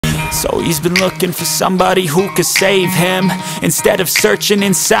So he's been looking for somebody who could save him, instead of searching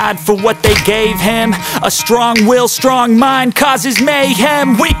inside for what they gave him. A strong will, strong mind causes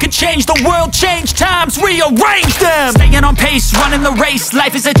mayhem. We could change the world, change times, rearrange them. Staying on pace, running the race.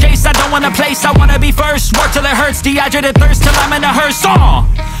 Life is a chase, I don't want a place, I wanna be first. Work till it hurts, dehydrated thirst till I'm in a hearse.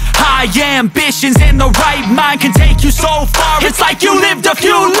 High ambitions in the right mind can take you so far. It's like you lived a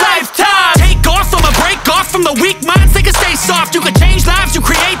few lifetimes. Take off from a break off from the weak minds. They can stay soft. You can change lives, you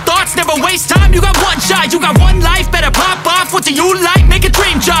create thoughts, never waste time. You got one shot, you got one life. Better pop off. What do you like? Make a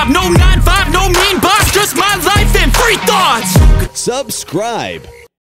dream job. No 9-5, no mean boss. Just my life and free thoughts. Subscribe.